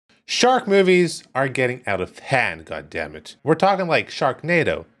Shark movies are getting out of hand, goddammit. We're talking like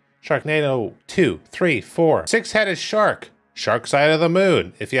Sharknado, Sharknado 2, 3, 4, six-headed shark, Shark Side of the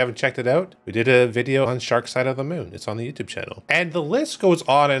Moon. If you haven't checked it out, we did a video on Shark Side of the Moon. It's on the YouTube channel. And the list goes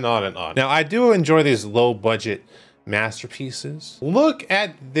on and on and on. Now, I do enjoy these low-budget masterpieces. Look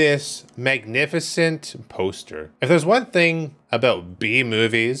at this magnificent poster. If there's one thing about B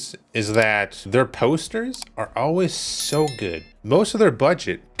movies is that their posters are always so good. Most of their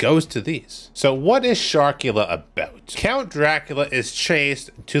budget goes to these. So what is Sharkula about? Count Dracula is chased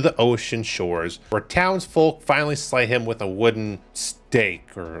to the ocean shores where townsfolk finally slay him with a wooden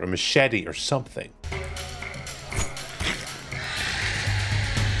stake or a machete or something.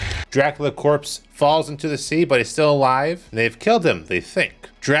 Dracula's corpse falls into the sea, but he's still alive. And they've killed him, they think.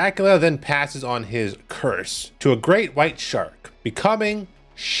 Dracula then passes on his curse to a great white shark, becoming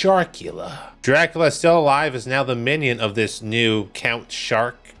Sharkula. Dracula is still alive, is now the minion of this new Count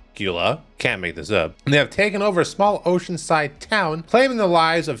Sharkula. Can't make this up. And they have taken over a small oceanside town, claiming the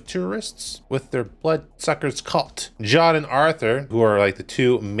lives of tourists with their bloodsuckers cult. John and Arthur, who are like the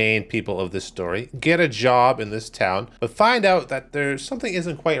two main people of this story, get a job in this town, but find out that there's something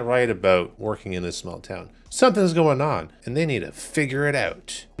isn't quite right about working in this small town. Something's going on, and they need to figure it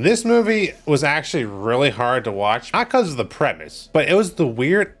out. This movie was actually really hard to watch, not because of the premise, but it was the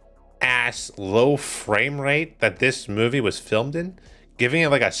weird ass low frame rate that this movie was filmed in, giving it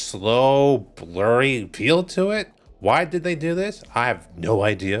like a slow, blurry feel to it. Why did they do this? I have no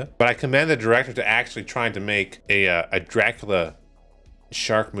idea. But I commend the director to actually trying to make a Dracula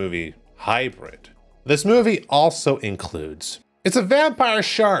shark movie hybrid. This movie also includes, it's a vampire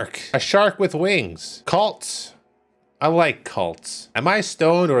shark, a shark with wings, cults. I like cults. Am I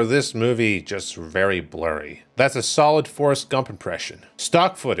stoned or is this movie just very blurry? That's a solid Forrest Gump impression.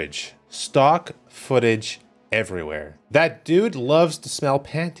 Stock footage everywhere. That dude loves to smell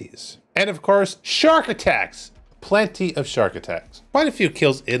panties. And of course, shark attacks. Plenty of shark attacks. Quite a few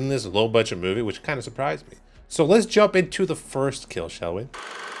kills in this low budget movie, which kind of surprised me. So let's jump into the first kill, shall we?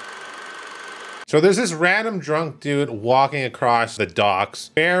 So there's this random drunk dude walking across the docks,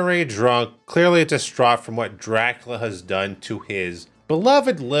 very drunk, clearly distraught from what Dracula has done to his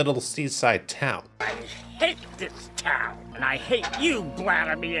beloved little seaside town. I hate this town, and I hate you,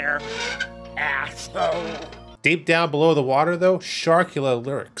 Vladimir, asshole. Deep down below the water though, Sharkula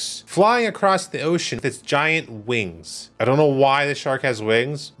lurks, flying across the ocean with its giant wings. I don't know why the shark has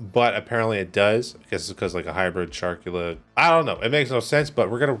wings, but apparently it does. I guess it's because like a hybrid Sharkula. I don't know, it makes no sense,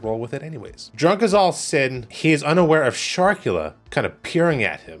 but we're gonna roll with it anyways. Drunk as all sin, he is unaware of Sharkula kind of peering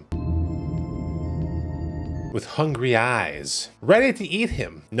at him with hungry eyes, ready to eat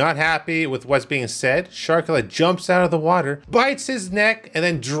him. Not happy with what's being said, Sharkula jumps out of the water, bites his neck, and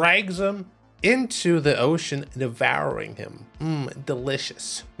then drags him into the ocean, devouring him.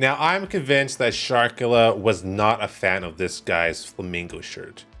 Delicious. Now, I'm convinced that Sharkula was not a fan of this guy's flamingo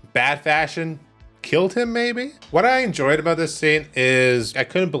shirt. Bad fashion killed him, maybe? What I enjoyed about this scene is I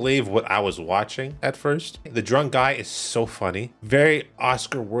couldn't believe what I was watching at first. The drunk guy is so funny. Very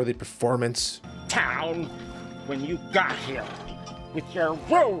Oscar-worthy performance. Town, when you got here, with your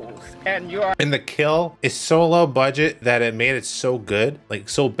rules and your... And the kill is so low budget that it made it so good. Like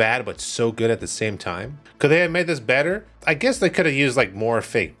so bad, but so good at the same time. Could they have made this better? I guess they could have used like more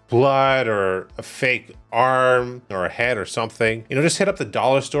fake blood or a fake arm or a head or something. You know, just hit up the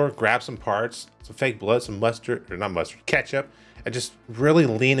dollar store, grab some parts, some fake blood, some mustard, or not mustard, ketchup, and just really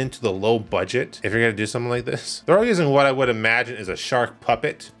lean into the low budget if you're gonna do something like this. They're using what I would imagine is a shark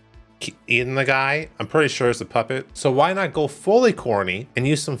puppet eating the guy. I'm pretty sure it's a puppet. So why not go fully corny and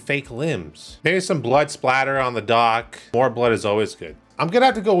use some fake limbs? Maybe some blood splatter on the dock. More blood is always good. I'm gonna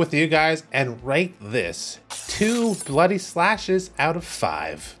have to go with you guys and rate this 2 bloody slashes out of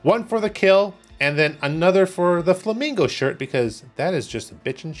 5. 1 for the kill and then another for the flamingo shirt because that is just a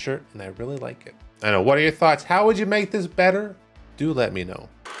bitchin' shirt and I really like it. I know, what are your thoughts? How would you make this better? Do let me know.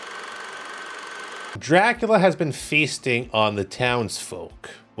 Dracula has been feasting on the townsfolk.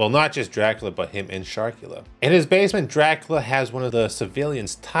 Well, not just Dracula, but him and Sharkula. In his basement, Dracula has one of the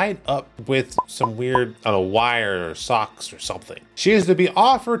civilians tied up with some weird, I don't know, wire or socks or something. She is to be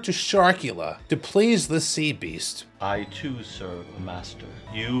offered to Sharkula to please the sea beast. I too serve a master.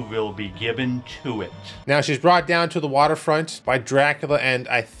 You will be given to it. Now she's brought down to the waterfront by Dracula and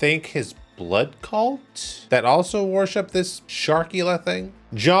I think his blood cult that also worship this Sharkula thing.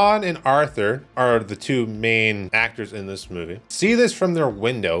 John and Arthur are the two main actors in this movie. See this from their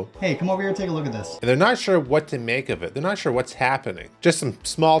window. Hey, come over here and take a look at this. And they're not sure what to make of it. They're not sure what's happening. Just some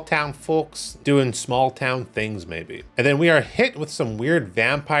small town folks doing small town things maybe. And then we are hit with some weird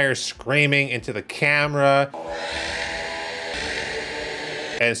vampires screaming into the camera.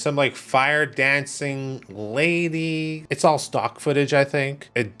 and some like fire dancing lady. It's all stock footage, I think.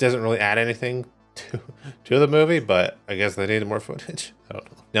 It doesn't really add anything to the movie, but I guess they needed more footage. I don't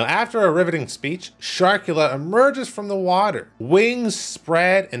know. Now, after a riveting speech, Sharkula emerges from the water, wings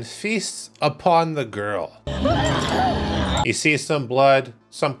spread, and feasts upon the girl. You see some blood,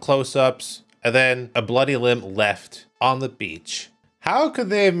 some close-ups, and then a bloody limb left on the beach. How could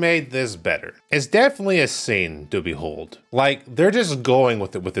they have made this better? It's definitely a scene to behold. Like, they're just going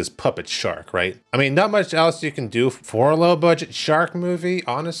with it with this puppet shark, right? I mean, not much else you can do for a low-budget shark movie,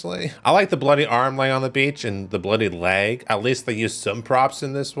 honestly. I like the bloody arm laying on the beach and the bloody leg. At least they used some props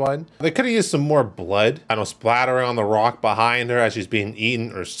in this one. They could have used some more blood. I don't know, splattering on the rock behind her as she's being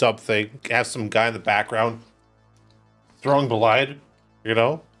eaten or something. Have some guy in the background throwing blood, you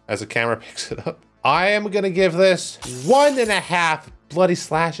know, as the camera picks it up. I am gonna give this 1.5 bloody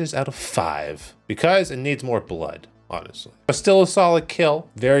slashes out of 5 because it needs more blood, honestly. But still a solid kill,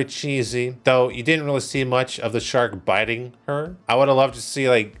 very cheesy, though you didn't really see much of the shark biting her. I would have loved to see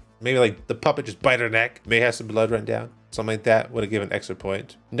maybe the puppet just bite her neck, may have some blood run down. Something like that would have given an extra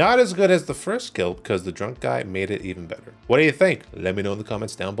point. Not as good as the first kill because the drunk guy made it even better. What do you think? Let me know in the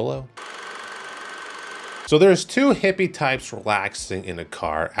comments down below. So there's two hippie types relaxing in a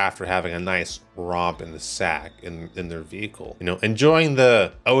car after having a nice romp in the sack in their vehicle. You know, enjoying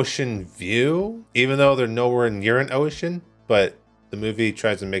the ocean view, even though they're nowhere near an ocean, but the movie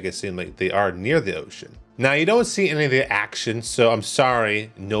tries to make it seem like they are near the ocean. Now, you don't see any of the action, so I'm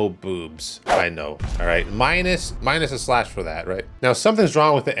sorry, no boobs. I know, all right? Minus a slash for that, right? Now, something's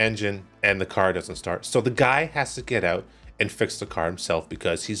wrong with the engine and the car doesn't start. So the guy has to get out and fix the car himself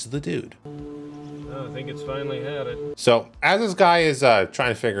because he's the dude. I think it's finally had it. So as this guy is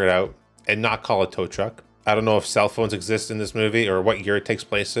trying to figure it out and not call a tow truck, I don't know if cell phones exist in this movie or what year it takes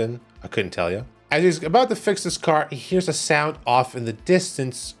place in. I couldn't tell you. As he's about to fix this car, he hears a sound off in the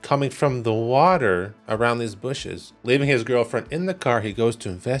distance coming from the water around these bushes. Leaving his girlfriend in the car, he goes to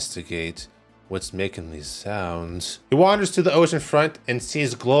investigate what's making these sounds. He wanders to the ocean front and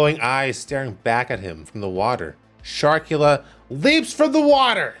sees glowing eyes staring back at him from the water. Sharkula leaps from the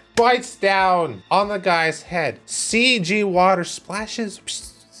water, bites down on the guy's head. CG water splashes.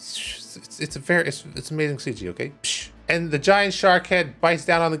 It's amazing CG, okay? And the giant shark head bites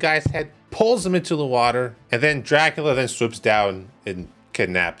down on the guy's head, pulls him into the water, and then Dracula then swoops down and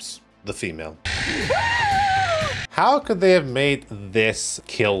kidnaps the female. How could they have made this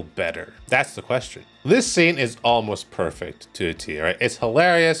kill better? That's the question. This scene is almost perfect to a T, right? It's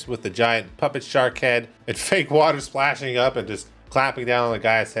hilarious with the giant puppet shark head and fake water splashing up and just clapping down on the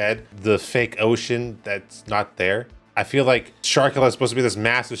guy's head. The fake ocean that's not there. I feel like Sharkula is supposed to be this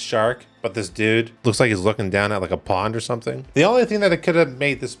massive shark, but this dude looks like he's looking down at like a pond or something. The only thing that could have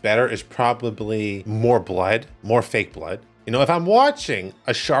made this better is probably more blood, more fake blood. You know, if I'm watching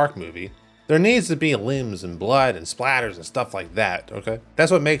a shark movie, there needs to be limbs and blood and splatters and stuff like that, okay?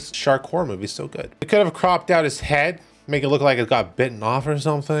 That's what makes shark horror movies so good. We could have cropped out his head, make it look like it got bitten off or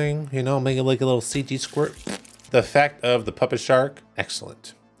something, you know, make it like a little CG squirt. The effect of the puppet shark,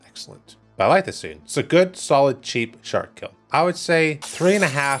 excellent, excellent. But I like this scene. It's a good, solid, cheap shark kill. I would say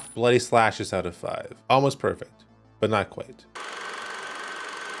 3.5 bloody slashes out of 5. Almost perfect, but not quite.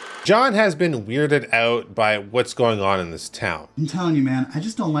 John has been weirded out by what's going on in this town. I'm telling you, man, I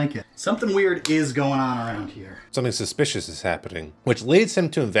just don't like it. Something weird is going on around here. Something suspicious is happening, which leads him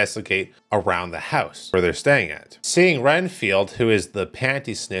to investigate around the house where they're staying at. Seeing Renfield, who is the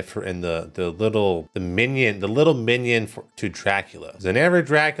panty sniffer and the little minion to Dracula. In every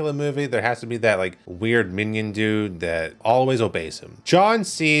Dracula movie, there has to be that like weird minion dude that always obeys him. John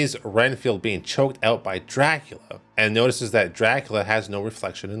sees Renfield being choked out by Dracula and notices that Dracula has no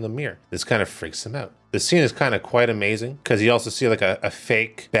reflection in the mirror. This kind of freaks him out. The scene is kind of quite amazing because you also see like a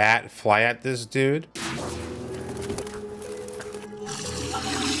fake bat fly at this dude.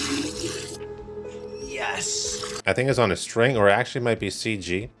 Yes! I think it's on a string or actually might be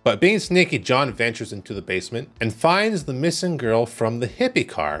CG. But being sneaky, John ventures into the basement and finds the missing girl from the hippie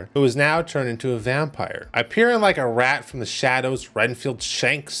car who is now turned into a vampire. Appearing like a rat from the shadows, Renfield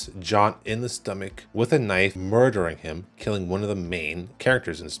shanks John in the stomach with a knife, murdering him, killing one of the main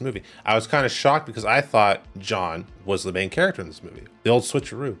characters in this movie. I was kind of shocked because I thought John was the main character in this movie. The old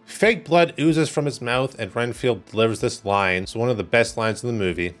switcheroo. Fake blood oozes from his mouth and Renfield delivers this line. It's one of the best lines in the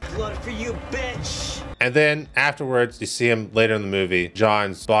movie. Blood for you, bitch! And then afterwards, you see him later in the movie,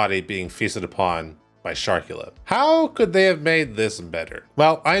 John's body being feasted upon by Sharkula. How could they have made this better?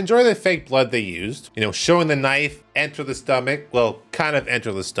 Well, I enjoy the fake blood they used, you know, showing the knife enter the stomach, well, kind of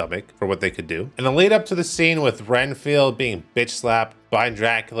enter the stomach for what they could do. And the lead up to the scene with Renfield being bitch slapped by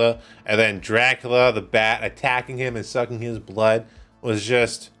Dracula, and then Dracula, the bat, attacking him and sucking his blood. was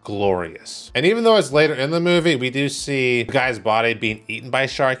just glorious. And even though it's later in the movie, we do see the guy's body being eaten by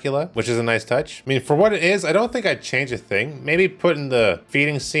Sharkula, which is a nice touch. I mean, for what it is, I don't think I'd change a thing. Maybe putting the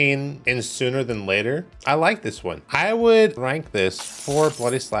feeding scene in sooner than later. I like this one. I would rank this 4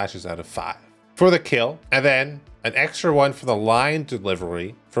 bloody slashes out of 5 for the kill, and then an extra one for the line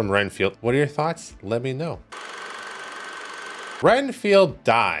delivery from Renfield. What are your thoughts? Let me know. Renfield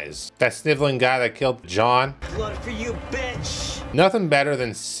dies. That sniveling guy that killed John. Blood for you, bitch! Nothing better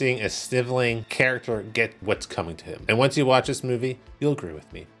than seeing a sniveling character get what's coming to him. And once you watch this movie, you'll agree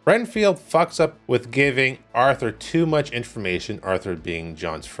with me. Renfield fucks up with giving Arthur too much information, Arthur being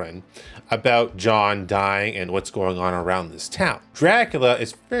John's friend, about John dying and what's going on around this town. Dracula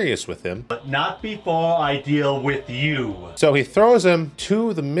is furious with him. But not before I deal with you. So he throws him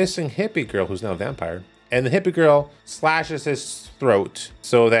to the missing hippie girl who's now a vampire. And the hippie girl slashes his throat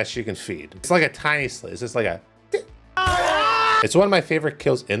so that she can feed. It's like a tiny slit. It's just like a... It's one of my favorite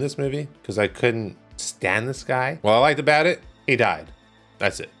kills in this movie because I couldn't stand this guy. What I liked about it, he died.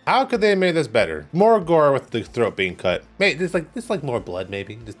 That's it. How could they have made this better? More gore with the throat being cut. Maybe this like more blood,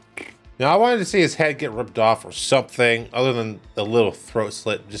 maybe. Just... Now I wanted to see his head get ripped off or something other than the little throat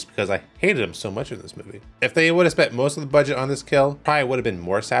slit, just because I hated him so much in this movie. If they would have spent most of the budget on this kill, probably would have been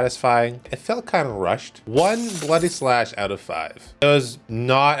more satisfying. It felt kind of rushed. 1 bloody slash out of 5. It was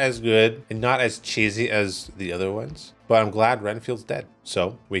not as good and not as cheesy as the other ones, but I'm glad Renfield's dead,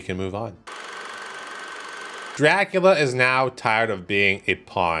 so we can move on. Dracula is now tired of being a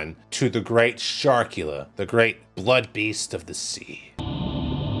pawn to the great Sharkula, the great blood beast of the sea.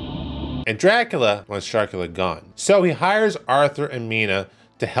 And Dracula wants Sharkula gone. So he hires Arthur and Mina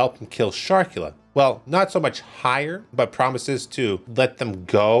to help him kill Sharkula. Well, not so much hire, but promises to let them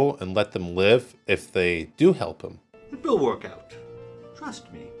go and let them live if they do help him. It will work out.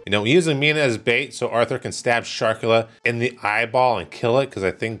 Trust me. You know, using Mina as bait so Arthur can stab Sharkula in the eyeball and kill it, because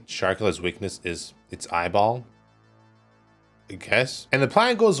I think Sharkula's weakness is its eyeball, I guess. And the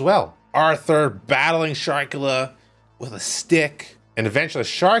plan goes well. Arthur battling Sharkula with a stick. And eventually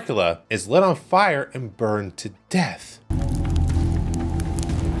Sharkula is lit on fire and burned to death.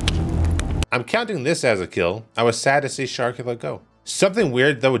 I'm counting this as a kill. I was sad to see Sharkula go. Something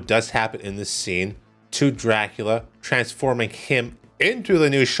weird though does happen in this scene to Dracula, transforming him into the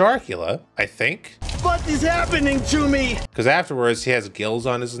new Sharkula, I think. What is happening to me? Because afterwards he has gills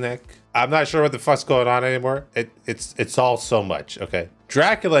on his neck. I'm not sure what the fuck's going on anymore. It's all so much, okay?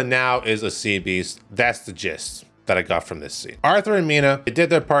 Dracula now is a sea beast. That's the gist that I got from this scene. Arthur and Mina, they did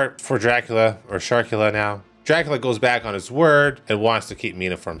their part for Dracula, or Sharkula now. Dracula goes back on his word and wants to keep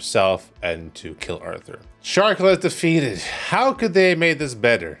Mina for himself and to kill Arthur. Sharkula is defeated. How could they have made this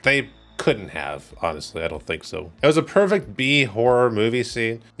better? They couldn't have, honestly. I don't think so. It was a perfect B horror movie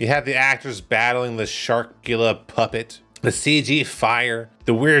scene. You had the actors battling the Sharkula puppet, the CG fire,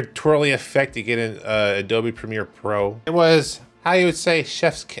 the weird twirly effect you get in Adobe Premiere Pro. It was, how you would say,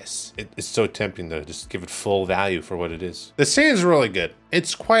 chef's kiss. It's so tempting to just give it full value for what it is. The scene is really good.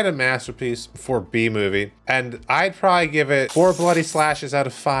 It's quite a masterpiece for a B movie, and I'd probably give it 4 bloody slashes out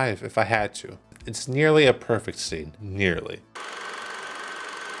of 5 if I had to. It's nearly a perfect scene, nearly.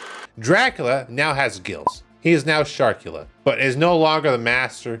 Dracula now has gills. He is now Sharkula, but is no longer the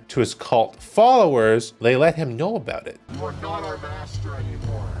master to his cult followers. They let him know about it. You are not our master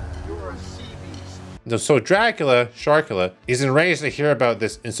anymore. You are a sea beast. So Dracula, Sharkula, is enraged to hear about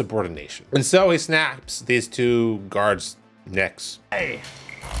this insubordination. And so he snaps these 2 guards' necks. Hey.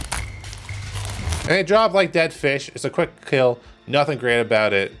 And they drop like dead fish. It's a quick kill. Nothing great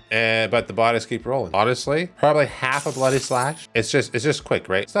about it, but the bodies keep rolling. Honestly, probably half a bloody slash. It's just quick,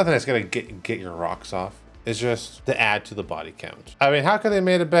 right? It's nothing that's gonna get your rocks off. It's just to add to the body count. I mean, how could they have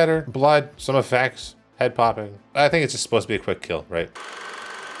made it better? Blood, some effects, head popping. I think it's just supposed to be a quick kill, right?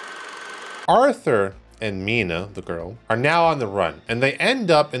 Arthur and Mina, the girl, are now on the run, and they end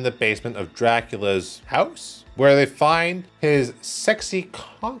up in the basement of Dracula's house, where they find his sexy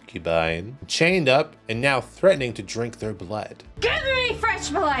concubine chained up and now threatening to drink their blood. Give me fresh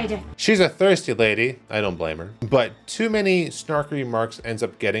blood! She's a thirsty lady, I don't blame her, but too many snarky remarks ends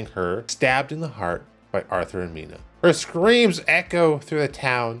up getting her stabbed in the heart by Arthur and Mina. Her screams echo through the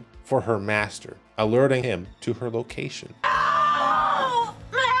town for her master, alerting him to her location. Oh,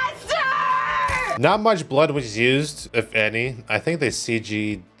 master! Not much blood was used, if any. I think they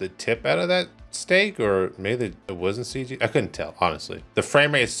CG'd the tip out of that steak, or maybe it wasn't CG. I couldn't tell, honestly. The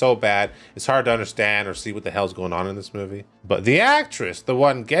frame rate is so bad, it's hard to understand or see what the hell's going on in this movie. But the actress, the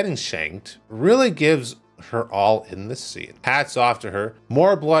one getting shanked, really gives her all in this scene. Hats off to her.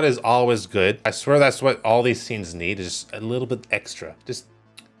 More blood is always good. I swear that's what all these scenes need, is just a little bit extra. Just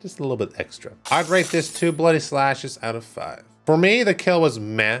a little bit extra. I'd rate this 2 bloody slashes out of 5. For me, the kill was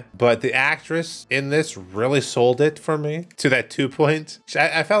meh, but the actress in this really sold it for me to that 2 point.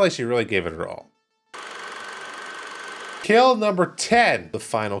 I felt like she really gave it her all. Kill number 10, the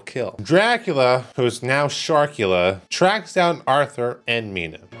final kill. Dracula, who's now Sharkula, tracks down Arthur and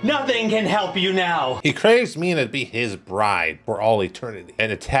Mina. Nothing can help you now. He craves Mina to be his bride for all eternity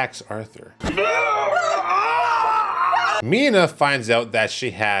and attacks Arthur. Mina finds out that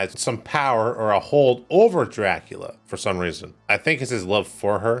she has some power or a hold over Dracula for some reason. I think it's his love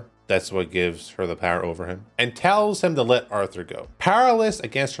for her. That's what gives her the power over him, and tells him to let Arthur go. Powerless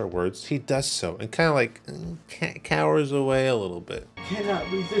against her words, he does so and kind of like cowers away a little bit.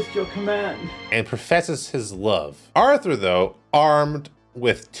 Cannot resist your command. And professes his love. Arthur, though, armed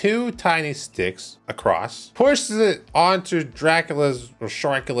with 2 tiny sticks, a cross, pushes it onto Dracula's or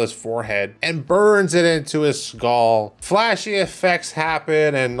Sharkula's forehead and burns it into his skull. Flashy effects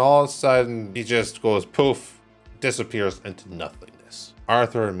happen, and all of a sudden he just goes poof, disappears into nothingness.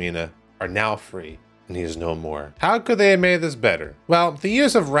 Arthur and Mina are now free, and he is no more. How could they have made this better? Well, the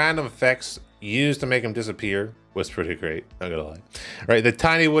use of random effects used to make him disappear was pretty great, not gonna lie. Right, the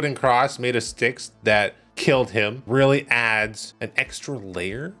tiny wooden cross made of sticks that killed him really adds an extra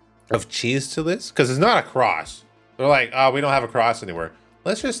layer of cheese to this, because it's not a cross. They're like, oh, we don't have a cross anywhere.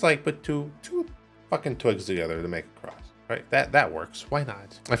 Let's just like put two fucking twigs together to make a cross, right? That works, why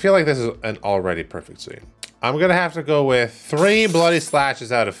not? I feel like this is an already perfect scene. I'm gonna have to go with 3 bloody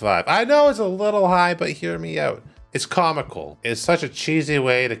slashes out of 5. I know it's a little high, but hear me out. It's comical. It's such a cheesy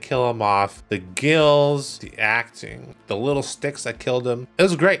way to kill him off. The gills, the acting, the little sticks that killed him. It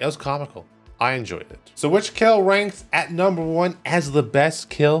was great, it was comical. I enjoyed it. So which kill ranks at number 1 as the best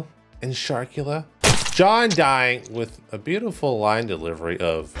kill in Sharkula? John dying with a beautiful line delivery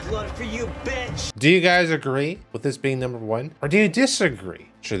of Blood for you, bitch. Do you guys agree with this being number 1? Or do you disagree?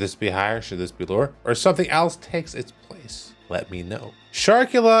 Should this be higher? Should this be lower? Or something else takes its place? Let me know.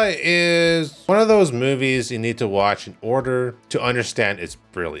 Sharkula is one of those movies you need to watch in order to understand its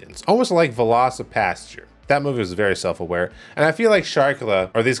brilliance. Almost like Velocipasture. That movie was very self-aware. And I feel like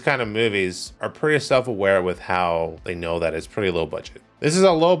Sharkula, or these kind of movies, are pretty self-aware with how they know that it's pretty low budget. This is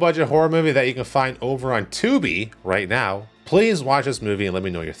a low budget horror movie that you can find over on TUBI right now. Please watch this movie and let me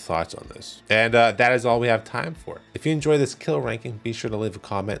know your thoughts on this. And that is all we have time for. If you enjoy this kill ranking, be sure to leave a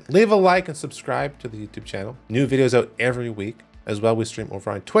comment, leave a like, and subscribe to the YouTube channel. New videos out every week. As well, we stream over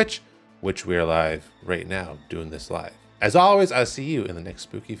on Twitch, which we are live right now, doing this live. As always, I'll see you in the next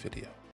spooky video.